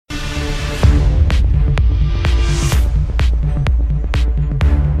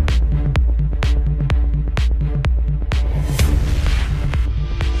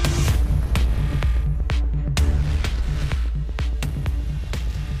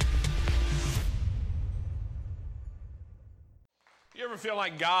ever feel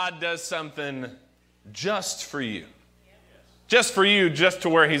like God does something just for you? Just for you, just to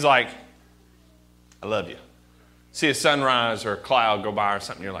where he's like, I love you. See a sunrise or a cloud go by or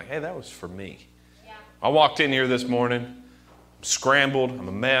something, you're like, hey, that was for me. Yeah. I walked in here this morning, I'm scrambled, I'm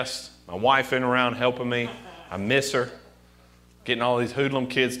a mess. My wife ain't around helping me. I miss her. Getting all these hoodlum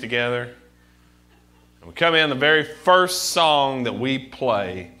kids together. And we come in, the very first song that we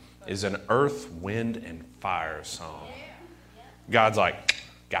play is an Earth, Wind, and Fire song. God's like,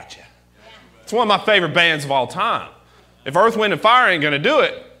 gotcha. It's one of my favorite bands of all time. If Earth, Wind, and Fire ain't going to do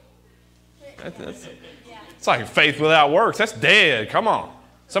it, it's like faith without works. That's dead. Come on.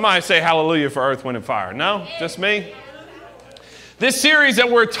 Somebody say hallelujah for Earth, Wind, and Fire. No? Just me? This series that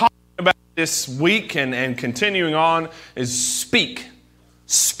we're talking about this week and continuing on is Speak.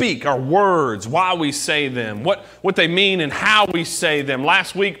 Speak, our words, why we say them, what they mean and how we say them.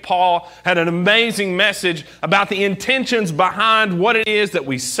 Last week, Paul had an amazing message about the intentions behind what it is that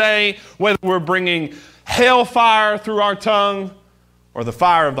we say, whether we're bringing hellfire through our tongue or the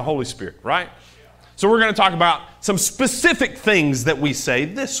fire of the Holy Spirit, right? So we're going to talk about some specific things that we say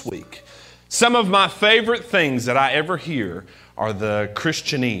this week. Some of my favorite things that I ever hear are the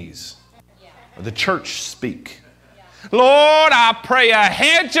Christianese, or the church speak. Lord, I pray a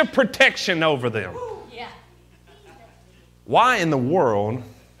hedge of protection over them. Why in the world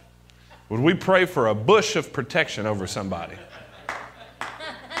would we pray for a bush of protection over somebody?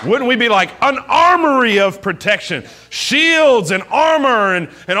 Wouldn't we be like an armory of protection? Shields and armor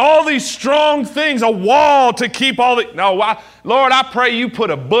and all these strong things, a wall to keep all the... No, Lord, I pray you put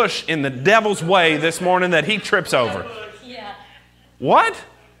a bush in the devil's way this morning that he trips over. What?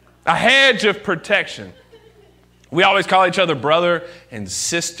 A hedge of protection. We always call each other brother and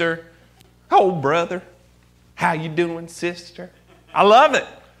sister. Oh, brother. How you doing, sister? I love it.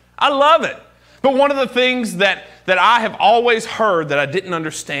 I love it. But one of the things that I have always heard that I didn't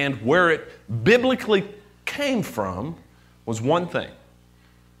understand where it biblically came from was one thing.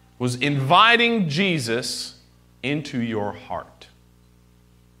 Was inviting Jesus into your heart.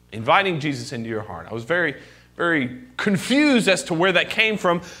 Inviting Jesus into your heart. I was very, very confused as to where that came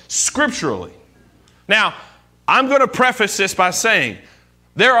from scripturally. Now, I'm going to preface this by saying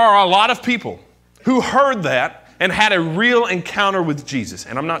there are a lot of people who heard that and had a real encounter with Jesus.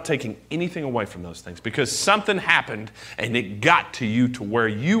 And I'm not taking anything away from those things because something happened and it got to you to where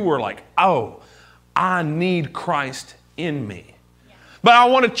you were like, oh, I need Christ in me. Yeah. But I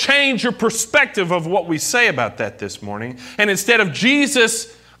want to change your perspective of what we say about that this morning. And instead of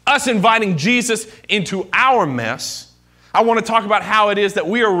us inviting Jesus into our mess, I want to talk about how it is that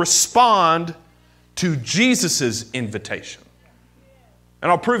we are respond to Jesus' invitation.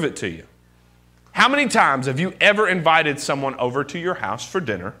 And I'll prove it to you. How many times have you ever invited someone over to your house for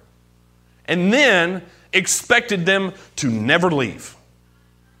dinner and then expected them to never leave?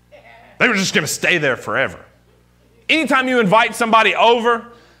 They were just going to stay there forever. Anytime you invite somebody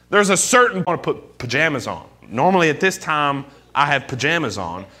over, there's a certain... I want to put pajamas on. Normally at this time, I have pajamas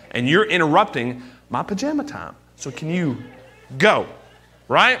on, and you're interrupting my pajama time. So can you go?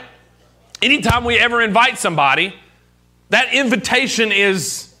 Right? Anytime we ever invite somebody, that invitation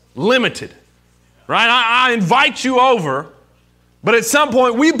is limited, right? I invite you over, but at some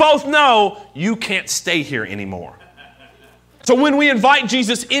point we both know you can't stay here anymore. So when we invite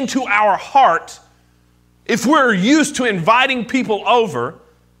Jesus into our heart, if we're used to inviting people over,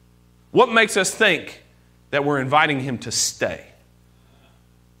 what makes us think that we're inviting him to stay?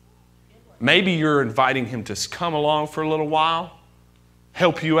 Maybe you're inviting him to come along for a little while,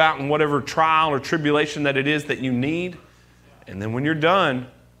 help you out in whatever trial or tribulation that it is that you need. And then when you're done,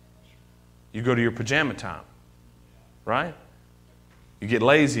 you go to your pajama time, right? You get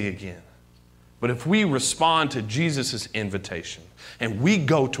lazy again. But if we respond to Jesus' invitation and we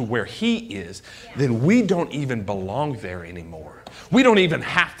go to where he is, then we don't even belong there anymore. We don't even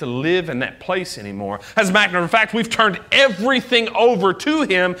have to live in that place anymore. As a matter of fact, we've turned everything over to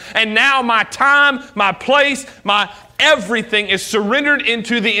him, and now my time, my place, my everything is surrendered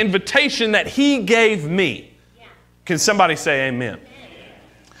into the invitation that he gave me. Can somebody say amen?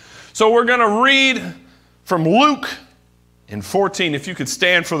 So we're going to read from Luke in 14. If you could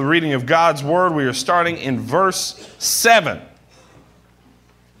stand for the reading of God's word, we are starting in verse 7.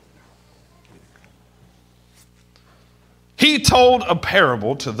 He told a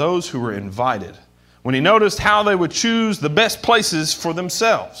parable to those who were invited when he noticed how they would choose the best places for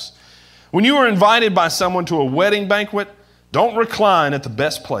themselves. When you are invited by someone to a wedding banquet, don't recline at the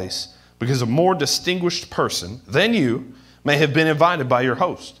best place because a more distinguished person than you may have been invited by your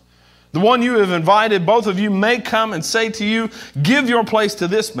host. The one you have invited, both of you may come and say to you, give your place to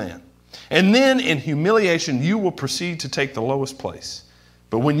this man. And then in humiliation, you will proceed to take the lowest place.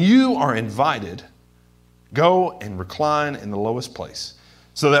 But when you are invited, go and recline in the lowest place,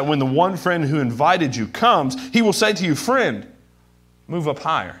 so that when the one friend who invited you comes, he will say to you, friend, move up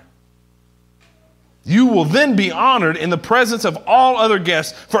higher. You will then be honored in the presence of all other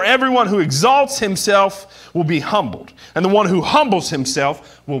guests, for everyone who exalts himself will be humbled, and the one who humbles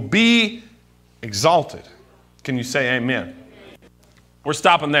himself will be exalted. Can you say amen? We're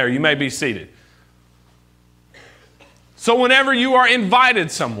stopping there. You may be seated. So whenever you are invited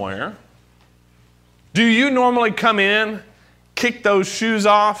somewhere, do you normally come in, kick those shoes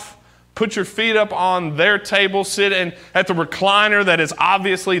off, put your feet up on their table, sit in at the recliner that is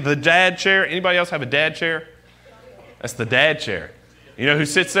obviously the dad chair? Anybody else have a dad chair? That's the dad chair. You know who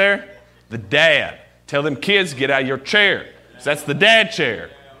sits there? The dad. Tell them kids, get out of your chair. That's the dad chair.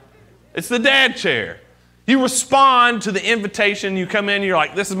 It's the dad chair. You respond to the invitation. You come in, you're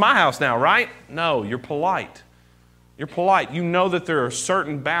like, this is my house now, right? No, you're polite. You're polite. You know that there are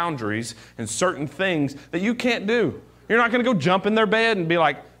certain boundaries and certain things that you can't do. You're not going to go jump in their bed and be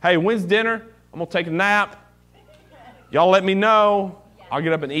like, hey, when's dinner? I'm going to take a nap. Y'all let me know. I'll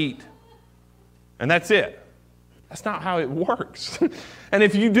get up and eat. And that's it. That's not how it works. And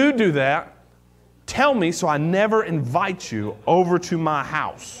if you do that, tell me so I never invite you over to my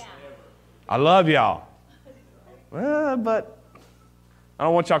house. I love y'all. Well, but I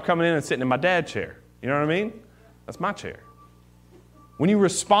don't want y'all coming in and sitting in my dad chair. You know what I mean? That's my chair. When you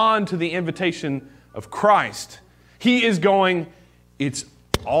respond to the invitation of Christ, He is going, it's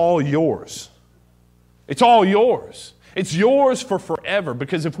all yours. It's all yours. It's yours for forever.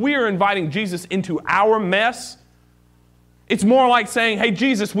 Because if we are inviting Jesus into our mess, it's more like saying, hey,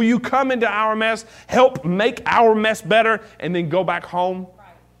 Jesus, will you come into our mess, help make our mess better, and then go back home?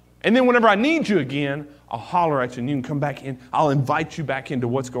 And then whenever I need you again, I'll holler at you and you can come back in. I'll invite you back into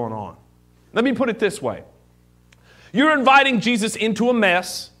what's going on. Let me put it this way. You're inviting Jesus into a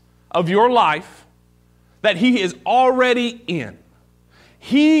mess of your life that He is already in.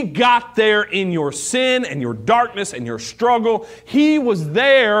 He got there in your sin and your darkness and your struggle. He was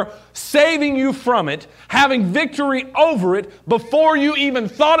there saving you from it, having victory over it before you even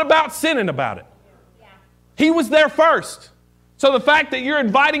thought about sinning about it. He was there first. So the fact that you're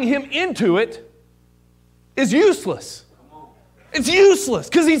inviting Him into it is useless. It's useless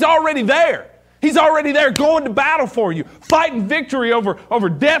because He's already there. He's already there going to battle for you, fighting victory over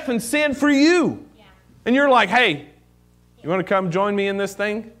death and sin for you. Yeah. And you're like, hey, you want to come join me in this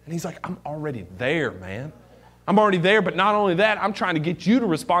thing? And He's like, I'm already there, man. I'm already there, but not only that, I'm trying to get you to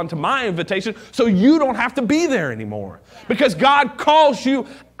respond to my invitation so you don't have to be there anymore. Because God calls you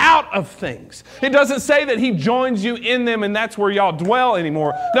out of things. It doesn't say that He joins you in them and that's where y'all dwell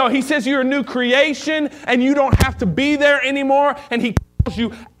anymore. No, He says you're a new creation and you don't have to be there anymore, and He calls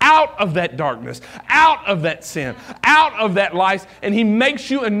you out of that darkness, out of that sin, out of that life, and He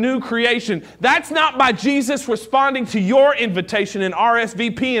makes you a new creation. That's not by Jesus responding to your invitation in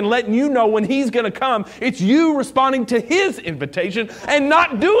RSVP and letting you know when He's going to come. It's you responding to His invitation and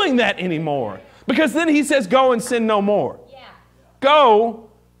not doing that anymore. Because then He says, go and sin no more. Yeah. Go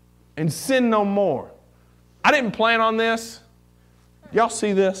and sin no more. I didn't plan on this. Y'all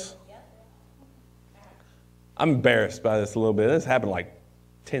see this? I'm embarrassed by this a little bit. This happened like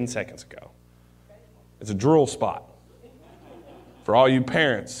 10 seconds ago. It's a drool spot. For all you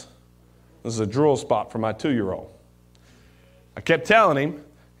parents, this is a drool spot for my 2-year-old. I kept telling him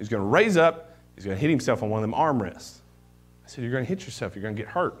he's going to raise up, he's going to hit himself on one of them armrests. I said, you're going to hit yourself, you're going to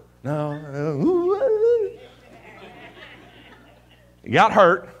get hurt. No. He got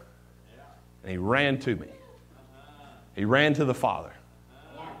hurt, and he ran to me. He ran to the Father.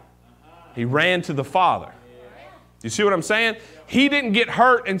 He ran to the Father. You see what I'm saying? He didn't get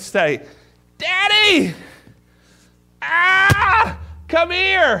hurt and say, Daddy, come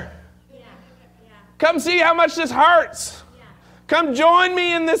here. Come see how much this hurts. Come join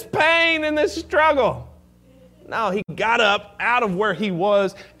me in this pain and this struggle. No, he got up out of where he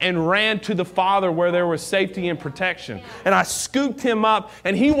was and ran to the Father where there was safety and protection. And I scooped him up,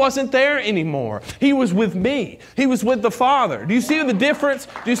 and he wasn't there anymore. He was with me. He was with the Father. Do you see the difference?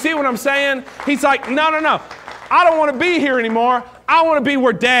 Do you see what I'm saying? He's like, no. I don't want to be here anymore. I want to be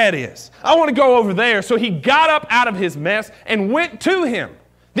where Dad is. I want to go over there. So he got up out of his mess and went to Him.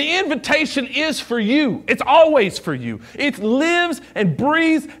 The invitation is for you. It's always for you. It lives and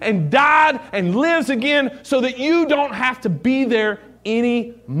breathes and died and lives again so that you don't have to be there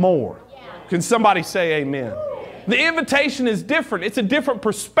anymore. Yeah. Can somebody say amen? The invitation is different. It's a different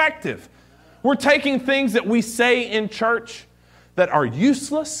perspective. We're taking things that we say in church that are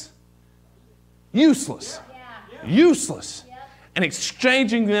useless, and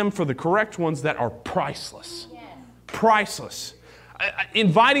exchanging them for the correct ones that are priceless. Priceless.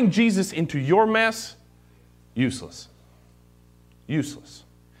 Inviting Jesus into your mess, useless. Useless.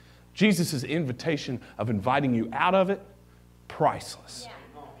 Jesus' invitation of inviting you out of it, priceless.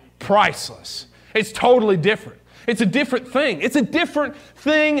 Priceless. It's totally different. It's a different thing. It's a different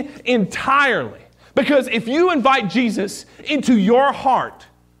thing entirely. Because if you invite Jesus into your heart,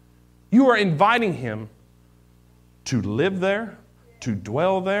 you are inviting him to live there, to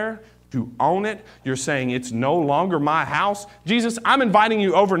dwell there, to own it. You're saying it's no longer my house. Jesus, I'm inviting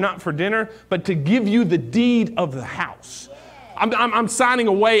you over not for dinner, but to give you the deed of the house. I'm signing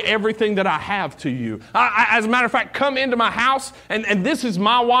away everything that I have to you. As a matter of fact, come into my house, and this is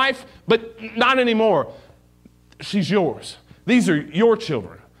my wife, but not anymore. She's yours. These are your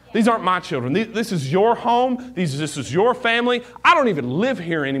children. These aren't my children. This is your home. This is your family. I don't even live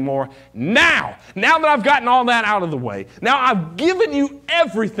here anymore. Now that I've gotten all that out of the way, now I've given you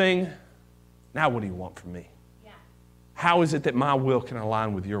everything, now what do you want from me? How is it that my will can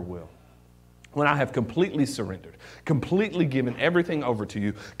align with your will? When I have completely surrendered, completely given everything over to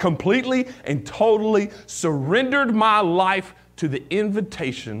you, completely and totally surrendered my life to the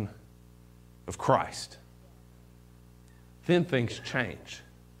invitation of Christ, then things change.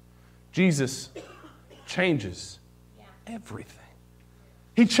 Jesus changes everything.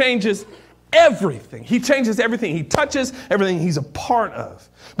 He changes everything. He changes everything. He touches everything he's a part of.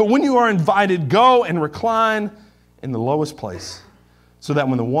 But when you are invited, go and recline in the lowest place, so that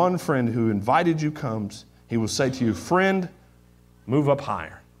when the one friend who invited you comes, he will say to you, friend, move up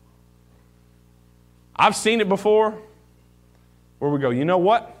higher. I've seen it before where we go, you know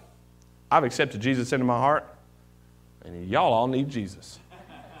what? I've accepted Jesus into my heart, and y'all all need Jesus.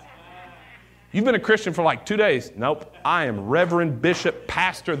 You've been a Christian for like 2 days. Nope. I am Reverend Bishop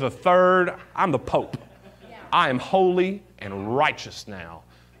Pastor the Third. I'm the Pope. I am holy and righteous now.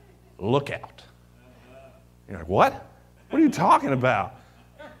 Look out. You're like, what? What are you talking about?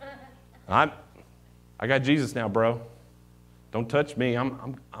 I got Jesus now, bro. Don't touch me.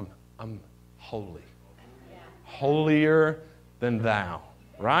 I'm holy. Holier than thou,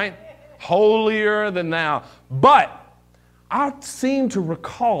 right? Holier than thou. But I seem to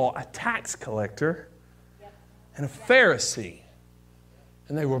recall a tax collector and a Pharisee,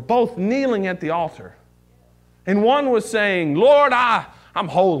 and they were both kneeling at the altar. And one was saying, Lord, I'm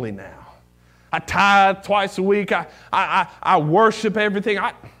holy now. I tithe twice a week. I worship everything.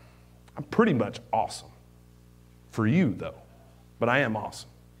 I'm pretty much awesome. For you, though. But I am awesome.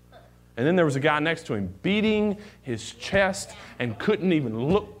 And then there was a guy next to him beating his chest and couldn't even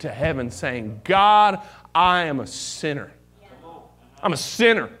look to heaven saying, God, I am a sinner. I'm a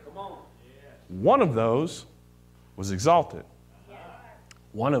sinner. One of those was exalted.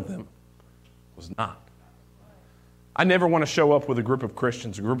 One of them was not. I never want to show up with a group of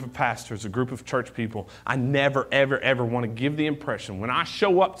Christians, a group of pastors, a group of church people. I never, ever, ever want to give the impression when I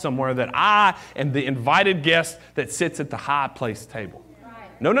show up somewhere that I am the invited guest that sits at the high place table.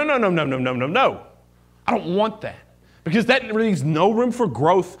 No. I don't want that. Because that leaves no room for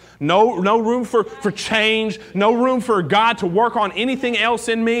growth, no room for change, no room for God to work on anything else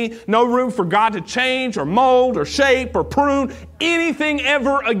in me, no room for God to change or mold or shape or prune anything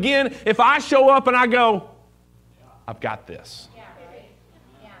ever again. If I show up and I go, I've got this.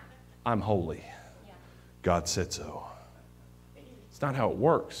 I'm holy. God said so. It's not how it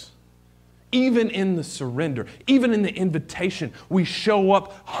works. Even in the surrender, even in the invitation, we show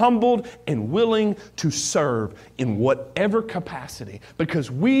up humbled and willing to serve in whatever capacity,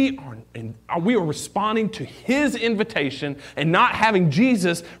 because we are responding to His invitation and not having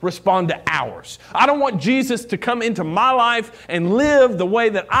Jesus respond to ours. I don't want Jesus to come into my life and live the way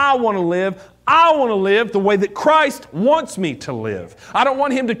that I want to live. I want to live the way that Christ wants me to live. I don't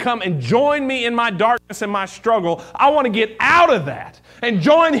want Him to come and join me in my darkness and my struggle. I want to get out of that and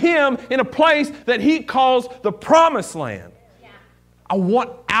join Him in a place that He calls the promised land. I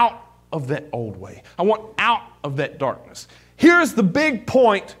want out of that old way. I want out of that darkness. Here's the big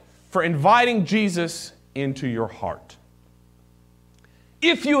point for inviting Jesus into your heart.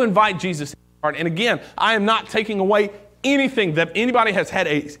 If you invite Jesus into your heart, and again, I am not taking away anything that anybody has had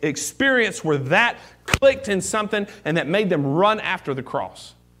an experience where that clicked in something and that made them run after the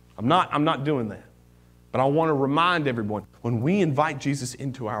cross. I'm not doing that. But I want to remind everyone, when we invite Jesus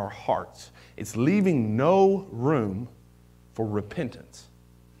into our hearts, it's leaving no room for repentance.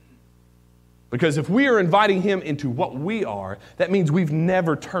 Because if we are inviting Him into what we are, that means we've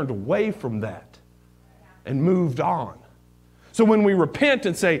never turned away from that and moved on. So when we repent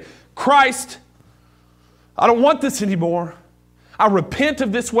and say, Christ, I don't want this anymore. I repent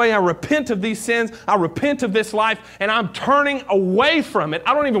of this way. I repent of these sins. I repent of this life, and I'm turning away from it.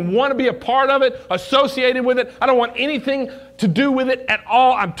 I don't even want to be a part of it, associated with it. I don't want anything to do with it at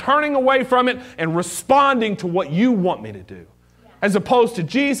all. I'm turning away from it and responding to what you want me to do. As opposed to,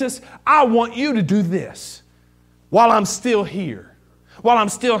 Jesus, I want you to do this while I'm still here, while I'm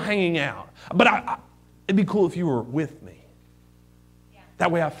still hanging out. But it'd be cool if you were with me. That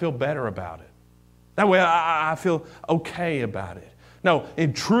way I feel better about it. That way I feel okay about it. No,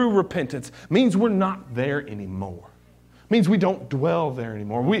 in true repentance means we're not there anymore. Means we don't dwell there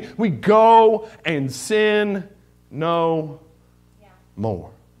anymore. We go and sin no more.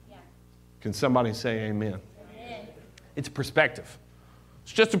 Can somebody say amen? It's perspective.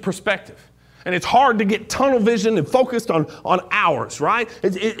 It's just a perspective. And it's hard to get tunnel vision and focused on ours, right?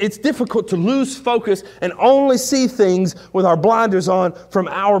 It's difficult to lose focus and only see things with our blinders on from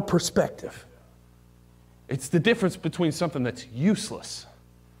our perspective. It's the difference between something that's useless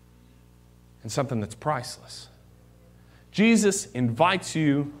and something that's priceless. Jesus invites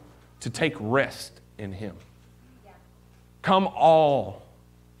you to take rest in Him. Come all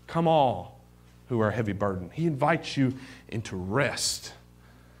who are heavy burdened. He invites you into rest.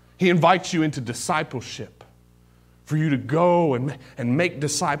 He invites you into discipleship for you to go and make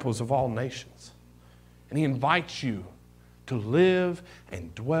disciples of all nations. And He invites you to live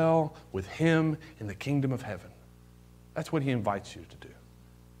and dwell with Him in the kingdom of heaven. That's what He invites you to do.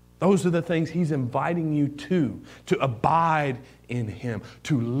 Those are the things He's inviting you to abide in Him,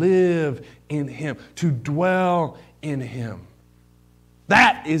 to live in Him, to dwell in Him.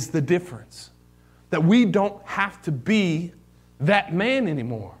 That is the difference. That we don't have to be that man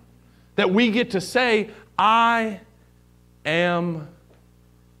anymore. That we get to say, I am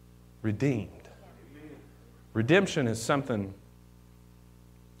redeemed. Redemption is something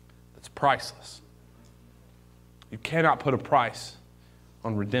that's priceless. You cannot put a price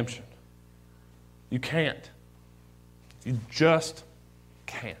on redemption. You can't. You just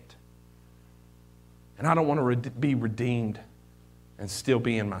can't. And I don't want to be redeemed and still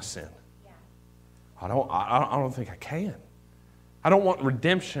be in my sin. I don't think I can. I don't want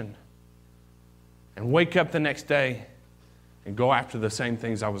redemption and wake up the next day and go after the same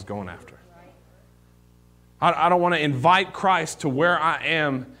things I was going after. I don't want to invite Christ to where I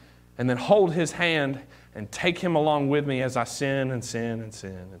am and then hold His hand and take Him along with me as I sin and sin and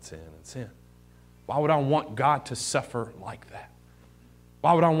sin and sin and sin. Why would I want God to suffer like that?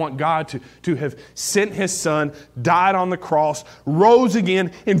 Why would I want God to have sent His Son, died on the cross, rose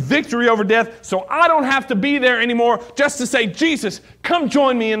again in victory over death, so I don't have to be there anymore just to say, Jesus, come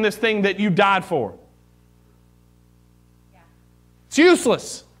join me in this thing that you died for? It's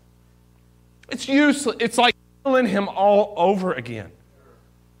useless. It's useless. It's like killing Him all over again.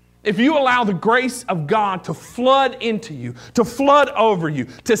 If you allow the grace of God to flood into you, to flood over you,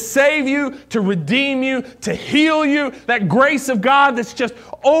 to save you, to redeem you, to heal you, that grace of God that's just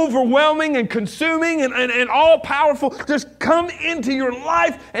overwhelming and consuming and all-powerful, just come into your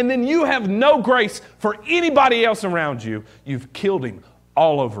life, and then you have no grace for anybody else around you. You've killed Him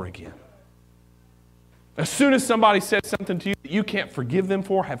all over again. As soon as somebody says something to you that you can't forgive them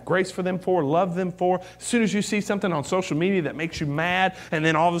for, have grace for them for, love them for, as soon as you see something on social media that makes you mad, and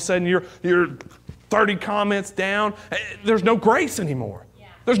then all of a sudden you're 30 comments down, there's no grace anymore. Yeah.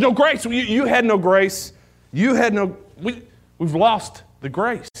 There's no grace. You had no grace. We've lost the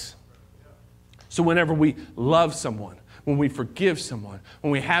grace. So whenever we love someone, when we forgive someone,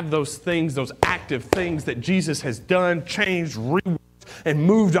 when we have those things, those active things that Jesus has done, changed, reworked, and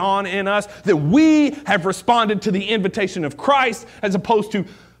moved on in us, that we have responded to the invitation of Christ as opposed to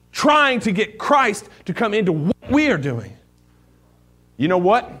trying to get Christ to come into what we are doing. You know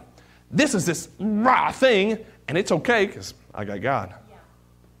what? This is this raw thing, and it's okay because I got God.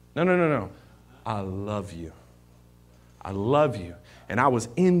 No. I love you. I love you. And I was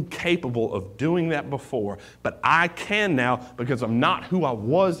incapable of doing that before, but I can now because I'm not who I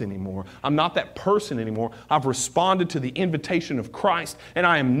was anymore. I'm not that person anymore. I've responded to the invitation of Christ, and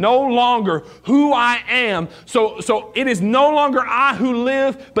I am no longer who I am. So it is no longer I who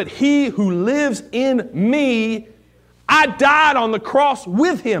live, but He who lives in me. I died on the cross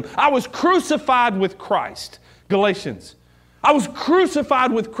with Him. I was crucified with Christ. Galatians. I was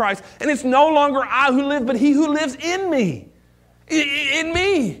crucified with Christ, and it's no longer I who live, but He who lives in me. In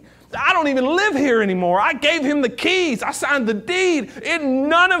me. I don't even live here anymore. I gave Him the keys. I signed the deed.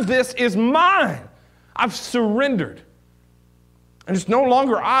 None of this is mine. I've surrendered. And it's no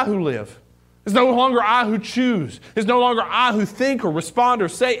longer I who live. It's no longer I who choose. It's no longer I who think or respond or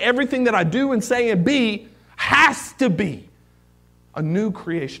say. Everything that I do and say and be has to be a new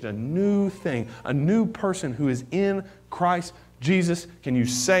creation, a new thing, a new person who is in Christ Jesus, can you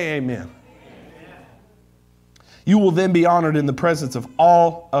say amen? You will then be honored in the presence of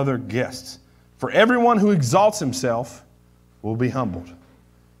all other guests. For everyone who exalts himself will be humbled,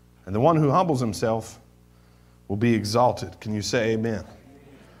 and the one who humbles himself will be exalted. Can you say amen?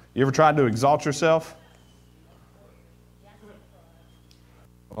 You ever tried to exalt yourself?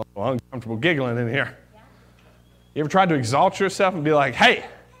 Oh, uncomfortable giggling in here. You ever tried to exalt yourself and be like, hey,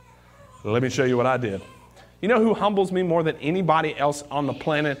 let me show you what I did? You know who humbles me more than anybody else on the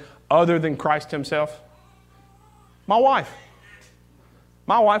planet other than Christ himself? My wife.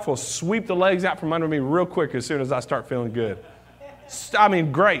 My wife will sweep the legs out from under me real quick as soon as I start feeling good. I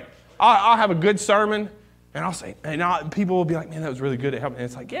mean, great. I'll have a good sermon, and I'll say, and people will be like, man, that was really good. It helped me. And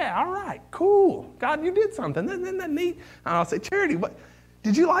it's like, yeah, all right, cool. God, you did something. Isn't that neat? And I'll say, Charity, what?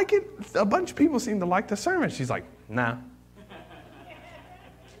 Did you like it? A bunch of people seem to like the sermon. She's like, nah.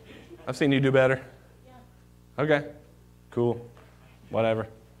 I've seen you do better. Okay, cool, whatever.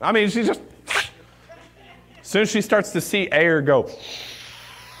 I mean, she's just, as soon as she starts to see air go,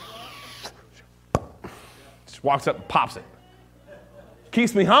 she walks up and pops it.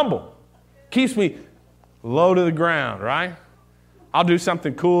 Keeps me humble. Keeps me low to the ground, right? I'll do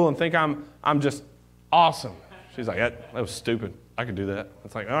something cool and think I'm just awesome. She's like, that was stupid. I could do that.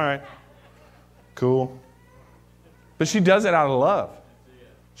 It's like, all right, cool. But she does it out of love.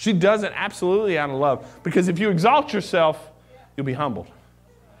 She does it absolutely out of love. Because if you exalt yourself, you'll be humbled.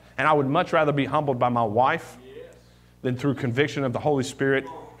 And I would much rather be humbled by my wife than through conviction of the Holy Spirit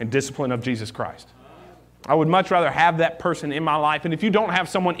and discipline of Jesus Christ. I would much rather have that person in my life. And if you don't have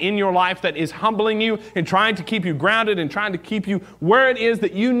someone in your life that is humbling you and trying to keep you grounded and trying to keep you where it is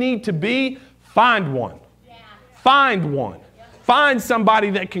that you need to be, find one. Yeah. Find one. Yeah. Find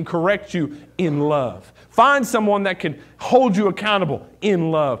somebody that can correct you in love. Find someone that can hold you accountable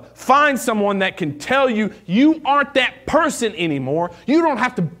in love. Find someone that can tell you you aren't that person anymore. You don't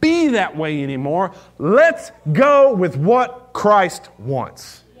have to be that way anymore. Let's go with what Christ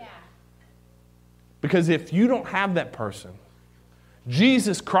wants. Yeah. Because if you don't have that person,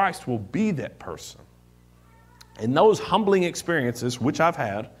 Jesus Christ will be that person. And those humbling experiences, which I've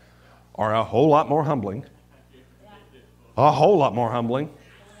had, are a whole lot more humbling, a whole lot more humbling,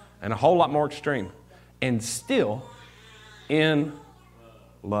 and a whole lot more extreme. And still in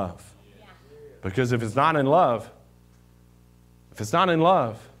love. Because if it's not in love, there's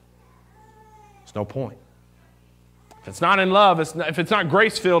no point. If it's not in love, if it's not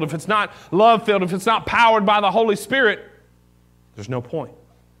grace-filled, if it's not love-filled, if it's not powered by the Holy Spirit, there's no point.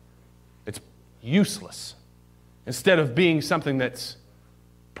 It's useless instead of being something that's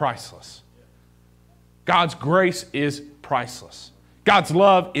priceless. God's grace is priceless. God's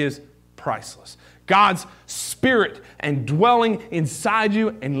love is priceless. God's Spirit and dwelling inside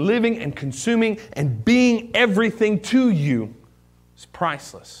you and living and consuming and being everything to you is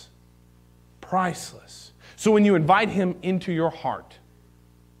priceless. Priceless. So when you invite Him into your heart,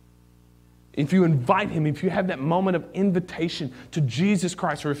 if you invite Him, if you have that moment of invitation to Jesus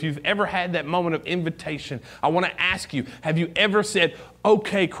Christ, or if you've ever had that moment of invitation, I want to ask you, have you ever said,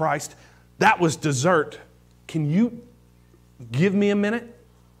 okay, Christ, that was dessert. Can you give me a minute?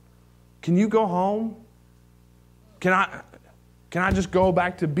 Can you go home? Can I just go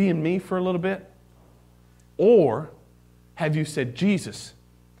back to being me for a little bit? Or have you said, Jesus,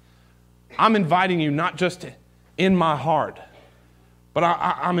 I'm inviting you not just in my heart, but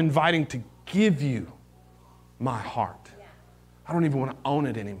I'm inviting to give you my heart. I don't even want to own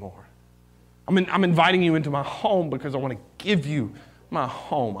it anymore. I'm inviting you into my home because I want to give you my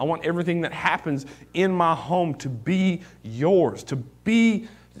home. I want everything that happens in my home to be yours, to be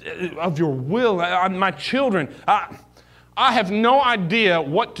of your will. My children, I have no idea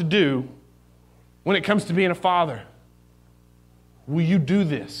what to do when it comes to being a father. Will you do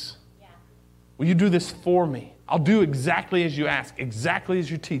this? Yeah. Will you do this for me? I'll do exactly as you ask, exactly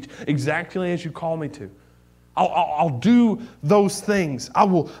as you teach, exactly as you call me to. I'll do those things. I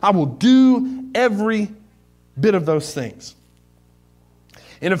will do every bit of those things.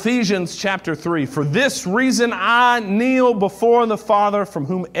 In Ephesians chapter 3, for this reason I kneel before the Father, from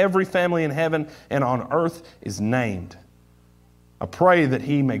whom every family in heaven and on earth is named. I pray that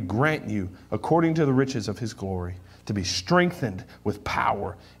He may grant you, according to the riches of His glory, to be strengthened with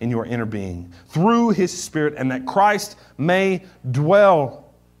power in your inner being through His Spirit, and that Christ may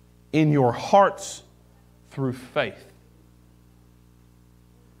dwell in your hearts through faith.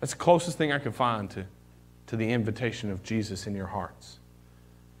 That's the closest thing I could find to the invitation of Jesus in your hearts.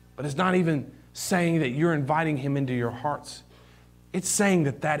 But it's not even saying that you're inviting Him into your hearts. It's saying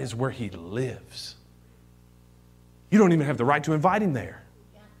that that is where He lives. You don't even have the right to invite Him there.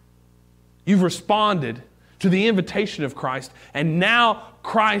 You've responded to the invitation of Christ, and now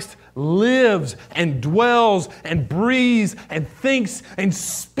Christ lives and dwells and breathes and thinks and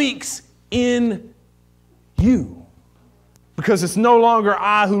speaks in you. Because it's no longer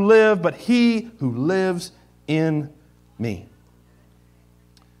I who live, but He who lives in me.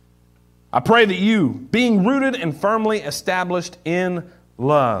 I pray that you, being rooted and firmly established in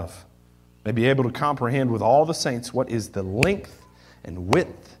love, may be able to comprehend with all the saints what is the length and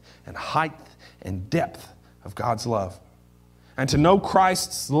width and height and depth of God's love, and to know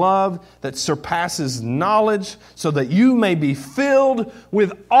Christ's love that surpasses knowledge, so that you may be filled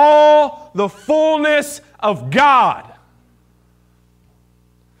with all the fullness of God.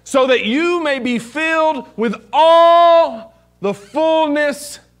 So that you may be filled with all the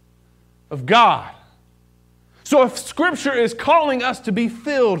fullness of God. So if Scripture is calling us to be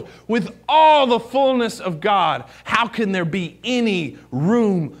filled with all the fullness of God, how can there be any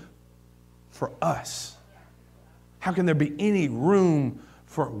room for us? How can there be any room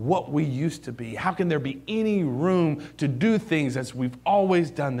for what we used to be? How can there be any room to do things as we've always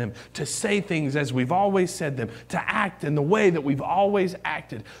done them, to say things as we've always said them, to act in the way that we've always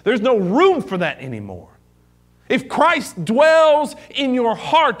acted? There's no room for that anymore. If Christ dwells in your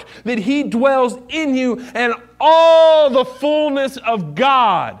heart, that He dwells in you, and all the fullness of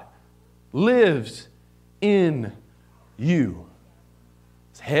God lives in you.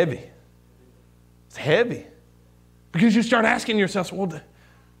 It's heavy. It's heavy. Because you start asking yourself, well,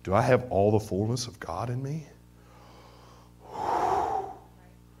 do I have all the fullness of God in me?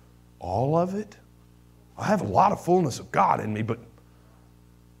 All of it? I have a lot of fullness of God in me, but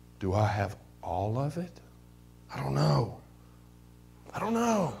do I have all of it? I don't know. I don't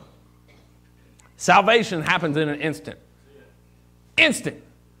know. Salvation happens in an instant. Instant.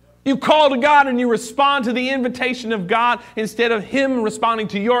 You call to God and you respond to the invitation of God instead of Him responding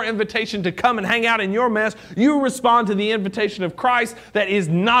to your invitation to come and hang out in your mess. You respond to the invitation of Christ that is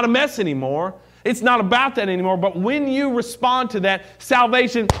not a mess anymore. It's not about that anymore. But when you respond to that,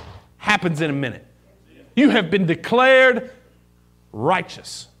 salvation happens in a minute. You have been declared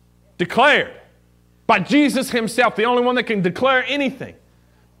righteous. Declared by Jesus Himself, the only one that can declare anything.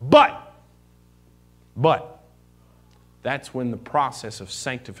 But that's when the process of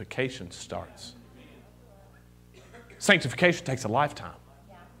sanctification starts. Sanctification takes a lifetime.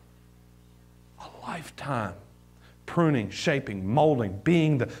 A lifetime. Pruning, shaping, molding,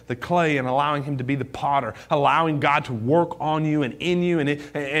 being the clay and allowing Him to be the potter, allowing God to work on you and in you. And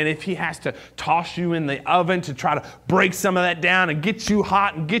if He has to toss you in the oven to try to break some of that down and get you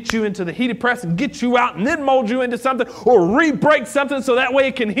hot and get you into the heated press and get you out and then mold you into something or re-break something so that way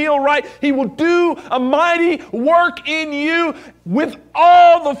it can heal right, He will do a mighty work in you with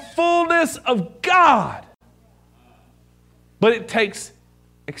all the fullness of God. But it takes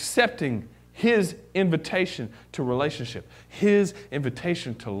accepting His invitation to relationship, His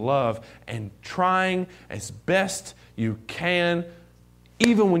invitation to love, and trying as best you can,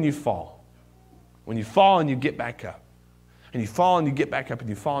 even when you fall. When you fall and you get back up. And you fall and you get back up, and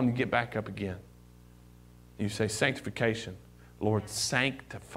you fall and you get back up again. And you say, sanctification. Lord, sanctify